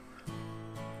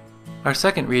Our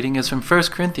second reading is from 1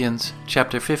 Corinthians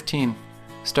chapter 15,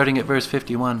 starting at verse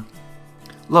 51.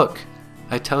 Look,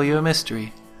 I tell you a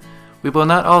mystery. We will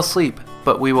not all sleep,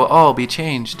 but we will all be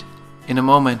changed. In a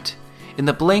moment, in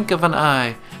the blink of an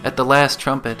eye, at the last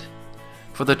trumpet.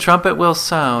 For the trumpet will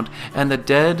sound, and the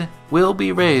dead will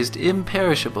be raised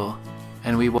imperishable,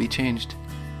 and we will be changed.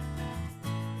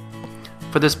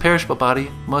 For this perishable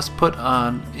body must put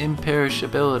on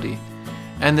imperishability,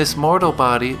 and this mortal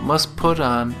body must put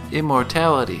on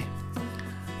immortality.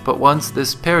 But once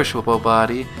this perishable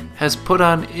body has put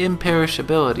on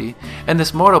imperishability, and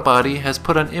this mortal body has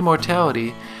put on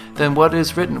immortality, then what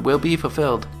is written will be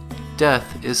fulfilled.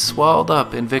 Death is swallowed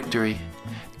up in victory.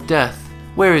 Death,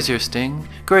 where is your sting?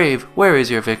 Grave, where is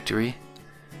your victory?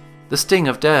 The sting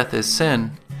of death is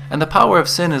sin, and the power of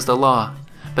sin is the law.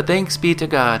 But thanks be to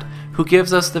God, who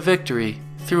gives us the victory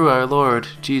through our Lord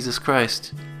Jesus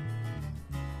Christ.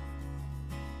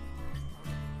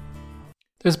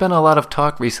 There's been a lot of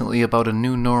talk recently about a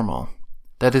new normal.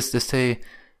 That is to say,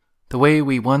 the way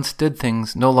we once did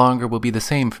things no longer will be the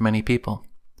same for many people.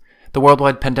 The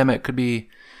worldwide pandemic could be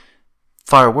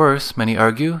far worse, many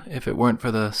argue, if it weren't for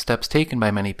the steps taken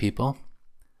by many people.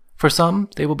 For some,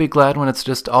 they will be glad when it's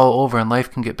just all over and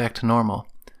life can get back to normal.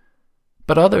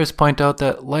 But others point out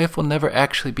that life will never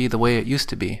actually be the way it used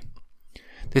to be.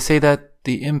 They say that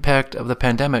the impact of the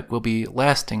pandemic will be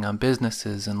lasting on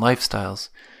businesses and lifestyles,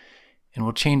 and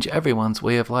will change everyone's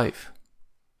way of life.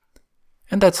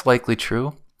 And that's likely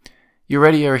true. You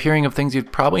already are hearing of things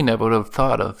you'd probably never would have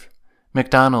thought of.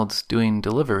 McDonald's doing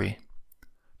delivery.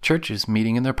 Churches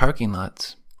meeting in their parking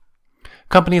lots.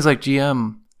 Companies like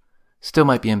GM still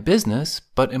might be in business,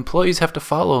 but employees have to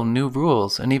follow new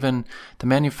rules, and even the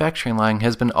manufacturing line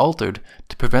has been altered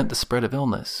to prevent the spread of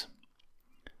illness.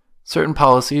 Certain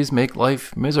policies make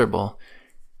life miserable,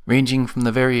 ranging from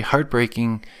the very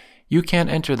heartbreaking, you can't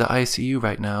enter the ICU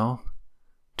right now,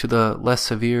 to the less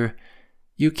severe,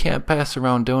 you can't pass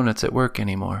around donuts at work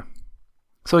anymore.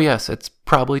 So yes, it's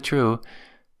probably true.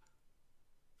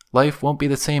 Life won't be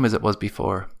the same as it was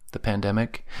before the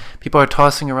pandemic. People are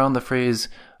tossing around the phrase,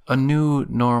 a new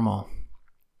normal.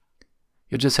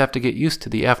 You'll just have to get used to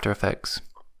the after effects.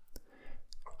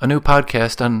 A new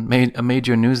podcast on a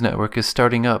major news network is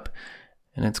starting up,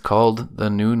 and it's called The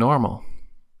New Normal.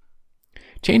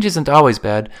 Change isn't always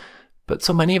bad, but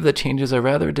so many of the changes are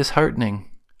rather disheartening.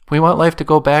 We want life to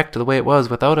go back to the way it was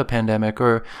without a pandemic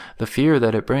or the fear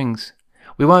that it brings.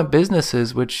 We want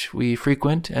businesses which we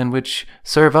frequent and which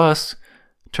serve us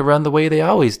to run the way they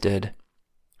always did.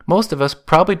 Most of us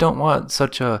probably don't want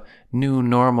such a new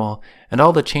normal and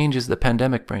all the changes the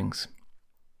pandemic brings.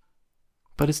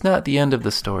 But it's not the end of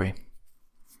the story.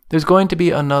 There's going to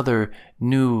be another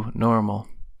new normal.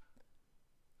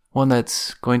 One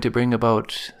that's going to bring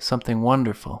about something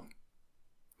wonderful.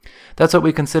 That's what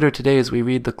we consider today as we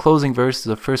read the closing verses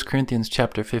of 1 Corinthians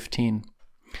chapter 15.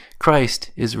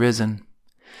 Christ is risen.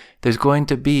 There's going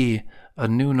to be a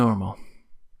new normal.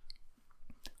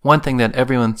 One thing that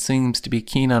everyone seems to be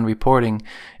keen on reporting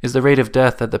is the rate of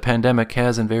death that the pandemic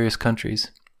has in various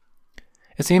countries.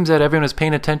 It seems that everyone is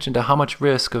paying attention to how much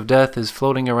risk of death is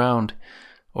floating around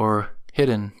or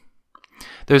hidden.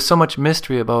 There's so much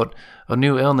mystery about a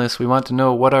new illness, we want to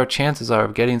know what our chances are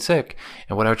of getting sick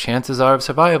and what our chances are of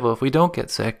survival if we don't get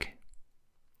sick.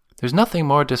 There's nothing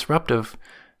more disruptive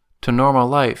to normal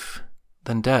life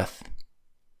than death.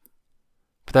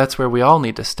 But that's where we all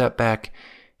need to step back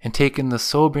and take in the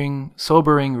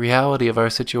sobering reality of our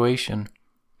situation.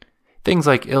 Things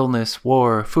like illness,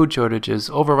 war, food shortages,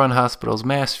 overrun hospitals,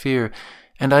 mass fear,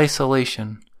 and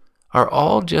isolation are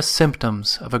all just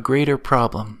symptoms of a greater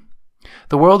problem.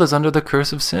 The world is under the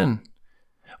curse of sin.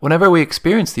 Whenever we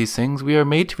experience these things, we are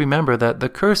made to remember that the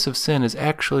curse of sin is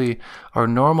actually our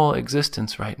normal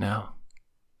existence right now.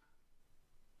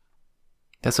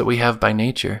 That's what we have by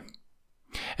nature.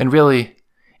 And really,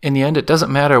 in the end, it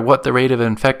doesn't matter what the rate of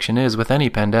infection is with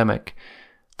any pandemic.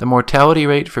 The mortality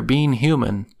rate for being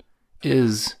human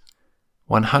is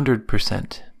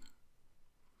 100%.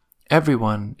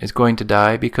 Everyone is going to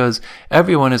die because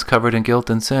everyone is covered in guilt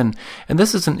and sin. And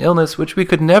this is an illness which we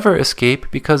could never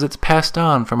escape because it's passed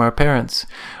on from our parents.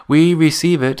 We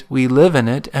receive it, we live in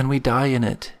it, and we die in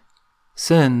it.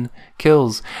 Sin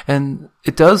kills, and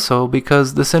it does so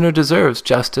because the sinner deserves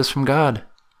justice from God.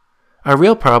 Our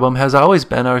real problem has always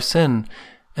been our sin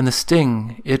and the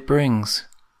sting it brings,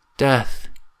 death.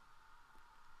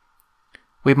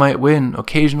 We might win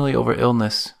occasionally over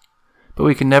illness, but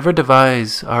we can never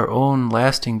devise our own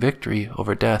lasting victory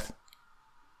over death.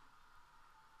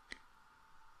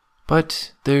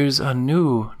 But there's a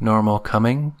new normal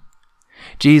coming.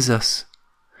 Jesus,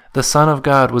 the Son of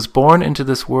God, was born into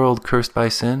this world cursed by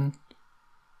sin.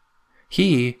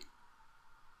 He,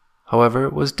 however,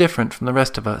 was different from the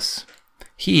rest of us.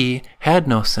 He had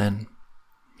no sin.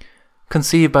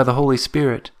 Conceived by the Holy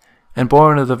Spirit and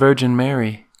born of the Virgin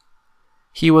Mary,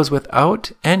 he was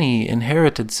without any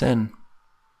inherited sin.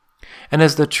 And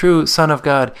as the true Son of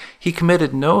God, he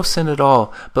committed no sin at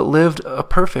all, but lived a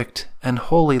perfect and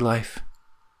holy life.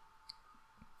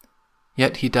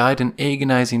 Yet he died an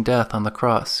agonizing death on the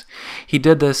cross. He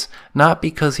did this not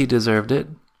because he deserved it,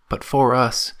 but for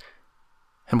us.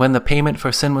 And when the payment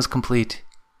for sin was complete,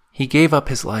 he gave up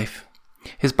his life.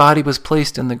 His body was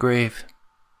placed in the grave.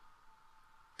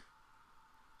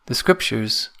 The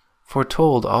Scriptures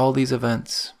foretold all these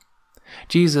events.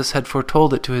 Jesus had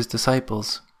foretold it to his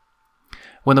disciples.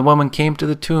 When the woman came to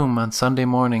the tomb on Sunday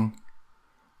morning,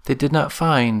 they did not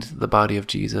find the body of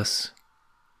Jesus.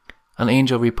 An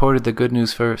angel reported the good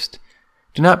news first.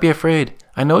 "Do not be afraid.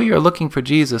 I know you are looking for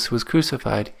Jesus who was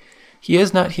crucified. He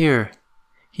is not here.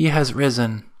 He has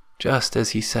risen, just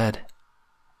as he said."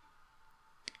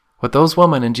 What those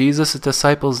women and Jesus'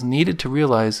 disciples needed to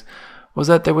realize was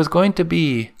that there was going to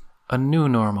be a new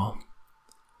normal.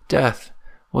 Death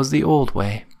was the old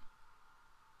way.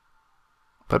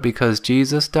 But because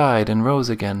Jesus died and rose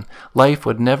again, life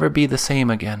would never be the same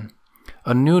again.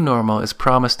 A new normal is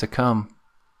promised to come.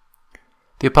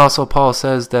 The Apostle Paul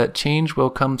says that change will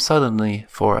come suddenly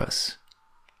for us.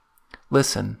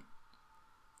 Listen,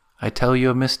 I tell you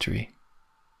a mystery.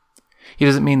 He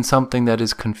doesn't mean something that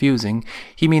is confusing.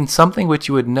 He means something which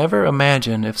you would never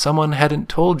imagine if someone hadn't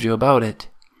told you about it.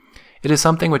 It is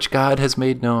something which God has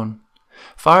made known.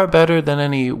 Far better than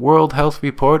any World Health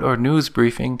Report or news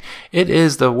briefing, it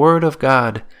is the Word of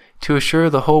God to assure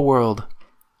the whole world.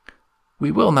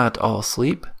 We will not all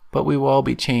sleep, but we will all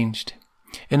be changed.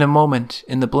 In a moment,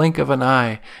 in the blink of an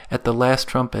eye, at the last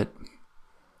trumpet.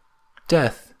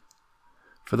 Death,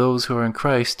 for those who are in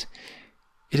Christ,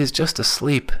 it is just a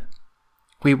sleep.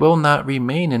 We will not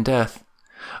remain in death.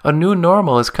 A new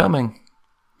normal is coming.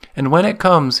 And when it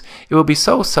comes, it will be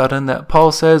so sudden that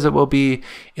Paul says it will be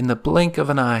in the blink of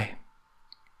an eye.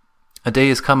 A day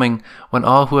is coming when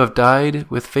all who have died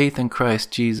with faith in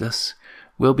Christ Jesus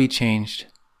will be changed.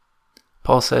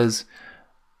 Paul says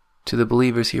to the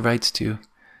believers he writes to,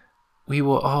 we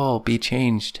will all be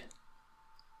changed.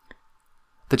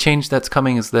 The change that's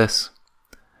coming is this.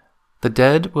 The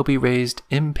dead will be raised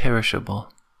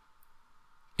imperishable.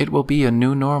 It will be a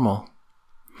new normal.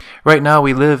 Right now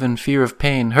we live in fear of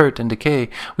pain, hurt, and decay.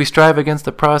 We strive against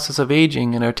the process of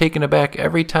aging and are taken aback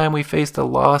every time we face the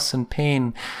loss and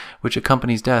pain which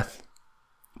accompanies death.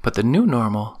 But the new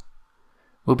normal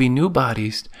will be new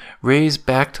bodies raised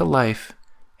back to life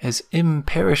as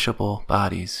imperishable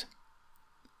bodies.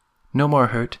 No more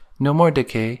hurt, no more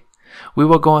decay. We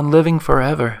will go on living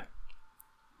forever.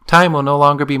 Time will no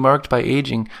longer be marked by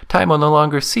aging. Time will no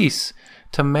longer cease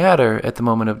to matter at the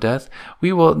moment of death.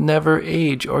 We will never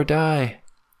age or die.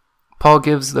 Paul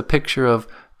gives the picture of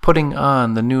putting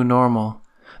on the new normal,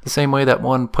 the same way that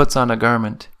one puts on a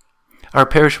garment. Our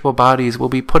perishable bodies will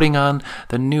be putting on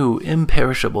the new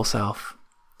imperishable self.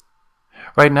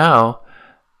 Right now,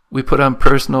 we put on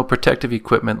personal protective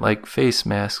equipment like face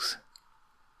masks.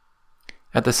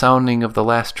 At the sounding of the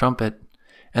last trumpet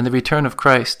and the return of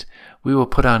Christ, we will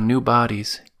put on new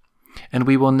bodies. And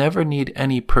we will never need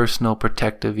any personal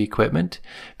protective equipment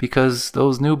because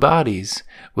those new bodies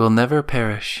will never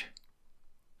perish.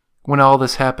 When all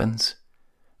this happens,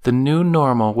 the new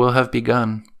normal will have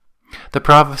begun. The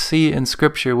prophecy in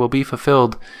Scripture will be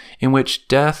fulfilled in which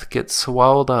death gets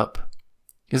swallowed up.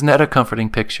 Isn't that a comforting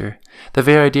picture? The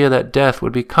very idea that death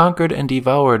would be conquered and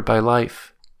devoured by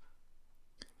life.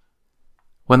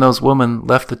 When those women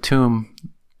left the tomb,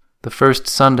 the first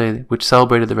Sunday which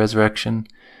celebrated the resurrection,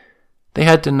 they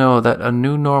had to know that a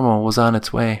new normal was on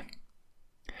its way.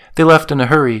 They left in a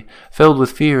hurry, filled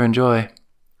with fear and joy.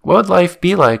 What would life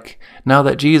be like now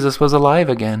that Jesus was alive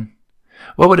again?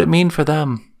 What would it mean for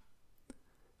them?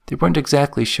 They weren't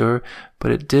exactly sure,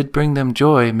 but it did bring them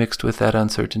joy mixed with that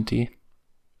uncertainty.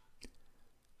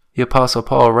 The Apostle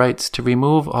Paul writes to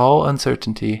remove all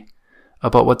uncertainty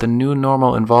about what the new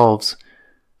normal involves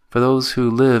for those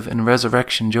who live in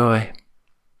resurrection joy.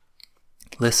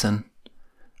 Listen.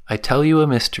 I tell you a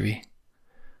mystery.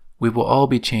 We will all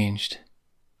be changed.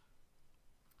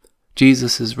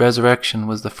 Jesus' resurrection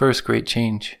was the first great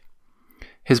change.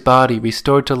 His body,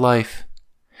 restored to life,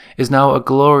 is now a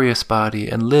glorious body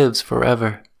and lives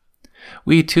forever.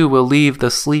 We too will leave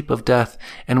the sleep of death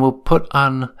and will put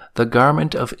on the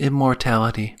garment of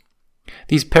immortality.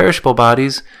 These perishable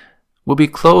bodies will be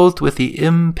clothed with the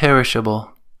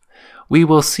imperishable. we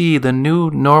will see the new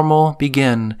normal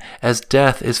begin as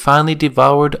death is finally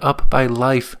devoured up by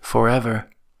life forever.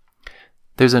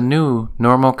 There's a new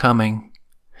normal coming.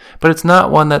 But it's not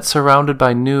one that's surrounded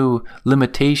by new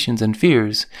limitations and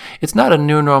fears. It's not a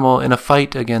new normal in a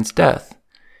fight against death.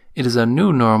 It is a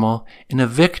new normal in a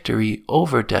victory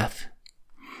over death.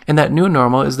 And that new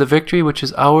normal is the victory which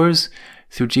is ours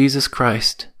through Jesus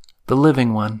Christ, the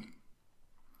living one.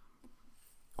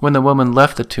 When the woman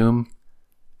left the tomb,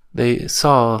 they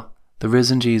saw the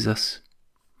risen Jesus.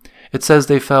 It says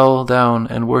they fell down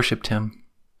and worshipped him.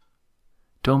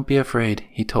 Don't be afraid,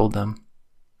 he told them.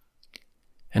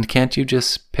 And can't you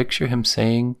just picture him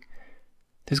saying,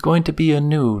 there's going to be a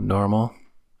new normal?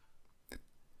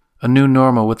 A new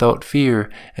normal without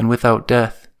fear and without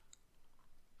death.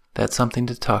 That's something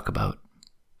to talk about.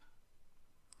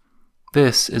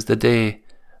 This is the day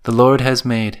the Lord has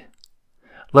made.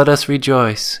 Let us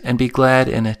rejoice and be glad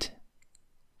in it.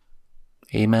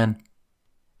 Amen.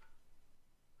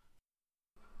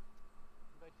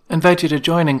 I invite you to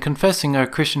join in confessing our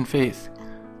Christian faith.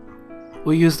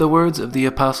 We'll use the words of the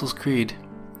Apostles' Creed.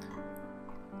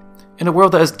 In a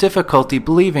world that has difficulty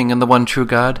believing in the one true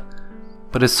God,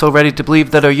 but is so ready to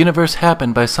believe that our universe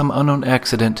happened by some unknown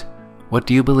accident, what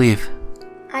do you believe?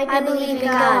 I believe in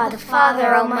God, the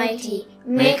Father Almighty,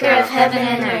 maker of heaven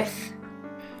and earth.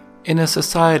 In a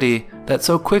society that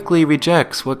so quickly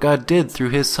rejects what God did through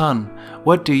his Son,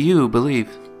 what do you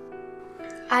believe?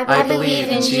 I believe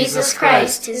in Jesus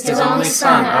Christ, his only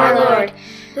Son, our Lord,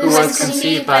 who was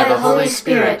conceived by the Holy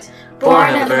Spirit,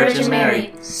 born of the Virgin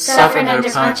Mary, suffered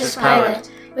under Pontius Pilate,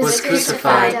 was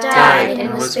crucified, died,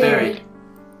 and was buried.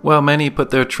 While many put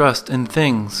their trust in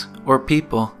things or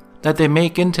people that they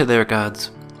make into their gods,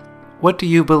 what do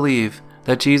you believe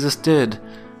that Jesus did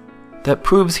that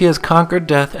proves he has conquered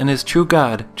death and is true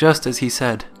God, just as he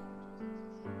said?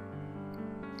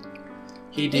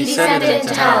 He descended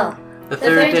into hell. The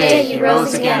third day he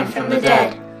rose again from the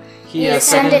dead. He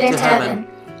ascended into heaven,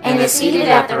 and is seated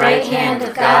at the right hand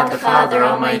of God the Father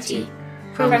Almighty.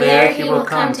 From there he will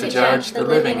come to judge the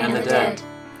living and the dead.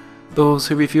 Those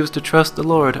who refuse to trust the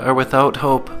Lord are without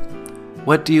hope.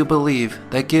 What do you believe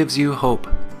that gives you hope?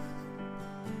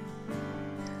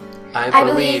 I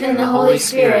believe in the Holy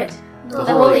Spirit, the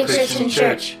Holy Christian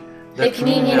Church, the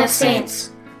communion of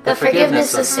saints, the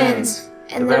forgiveness of sins,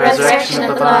 and the resurrection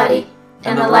of the body,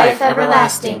 and the life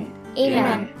everlasting.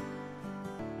 Amen.